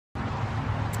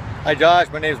Hi Josh,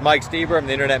 my name is Mike Stieber. I'm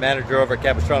the Internet Manager over at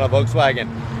Capistrano Volkswagen.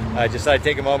 I just thought I'd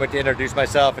take a moment to introduce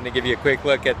myself and to give you a quick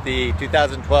look at the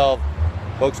 2012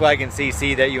 Volkswagen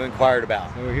CC that you inquired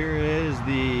about. So here is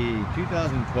the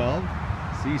 2012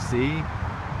 CC,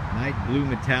 night blue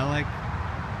metallic.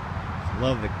 Just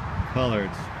love the color,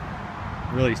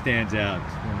 it really stands out.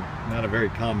 It's not a very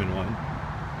common one.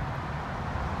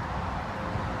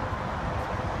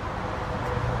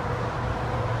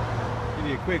 Give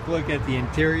you a quick look at the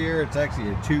interior. It's actually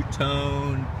a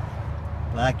two-tone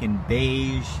black and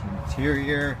beige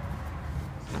interior.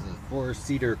 This is a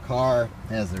four-seater car.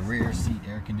 It has the rear seat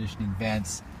air conditioning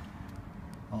vents.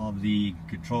 All of the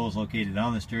controls located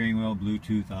on the steering wheel,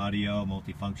 Bluetooth audio,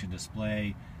 multifunction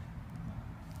display,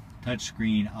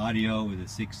 touchscreen audio with a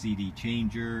 6 CD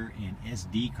changer and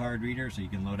SD card reader, so you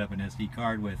can load up an SD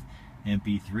card with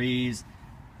MP3s.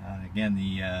 Again,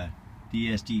 the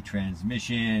DSG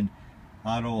transmission,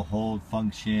 auto hold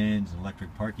functions,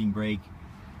 electric parking brake.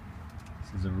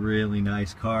 This is a really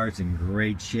nice car. It's in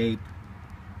great shape.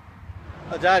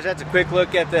 Well, Josh, that's a quick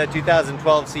look at the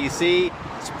 2012 CC.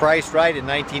 It's priced right at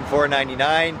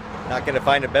 $19,499. Not going to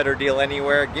find a better deal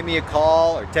anywhere. Give me a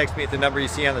call or text me at the number you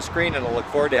see on the screen, and I'll look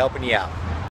forward to helping you out.